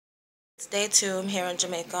It's day two. I'm here in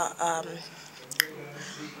Jamaica.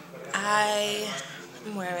 I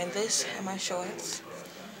am wearing this and my shorts.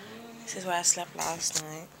 This is where I slept last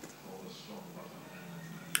night.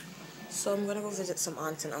 So I'm gonna go visit some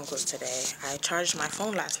aunts and uncles today. I charged my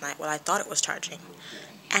phone last night. Well, I thought it was charging,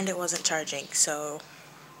 and it wasn't charging. So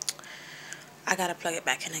I gotta plug it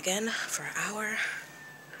back in again for an hour.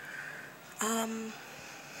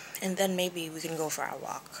 And then maybe we can go for our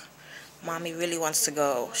walk. Mommy really wants to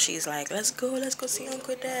go. She's like, let's go see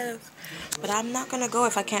Uncle Dev. But I'm not gonna go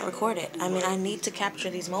if I can't record it. I mean, I need to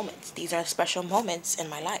capture these moments. These are special moments in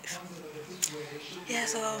my life. Yeah,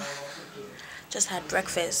 so just had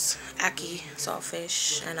breakfast, ackee,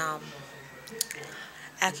 saltfish,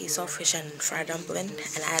 and fried dumpling,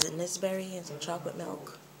 and I added Nisberry and some chocolate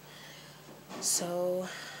milk. So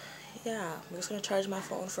yeah, I'm just gonna charge my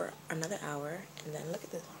phone for another hour, and then look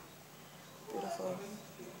at this beautiful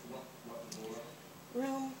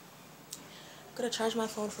room. I'm gonna charge my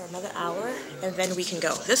phone for another hour, and then we can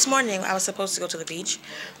go. This morning I was supposed to go to the beach,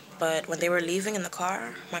 but when they were leaving in the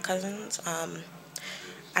car, my cousins,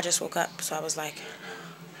 I just woke up, so I was like,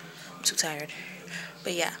 I'm too tired.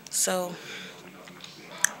 But yeah, so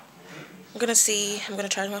I'm gonna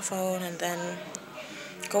charge my phone and then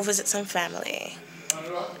go visit some family.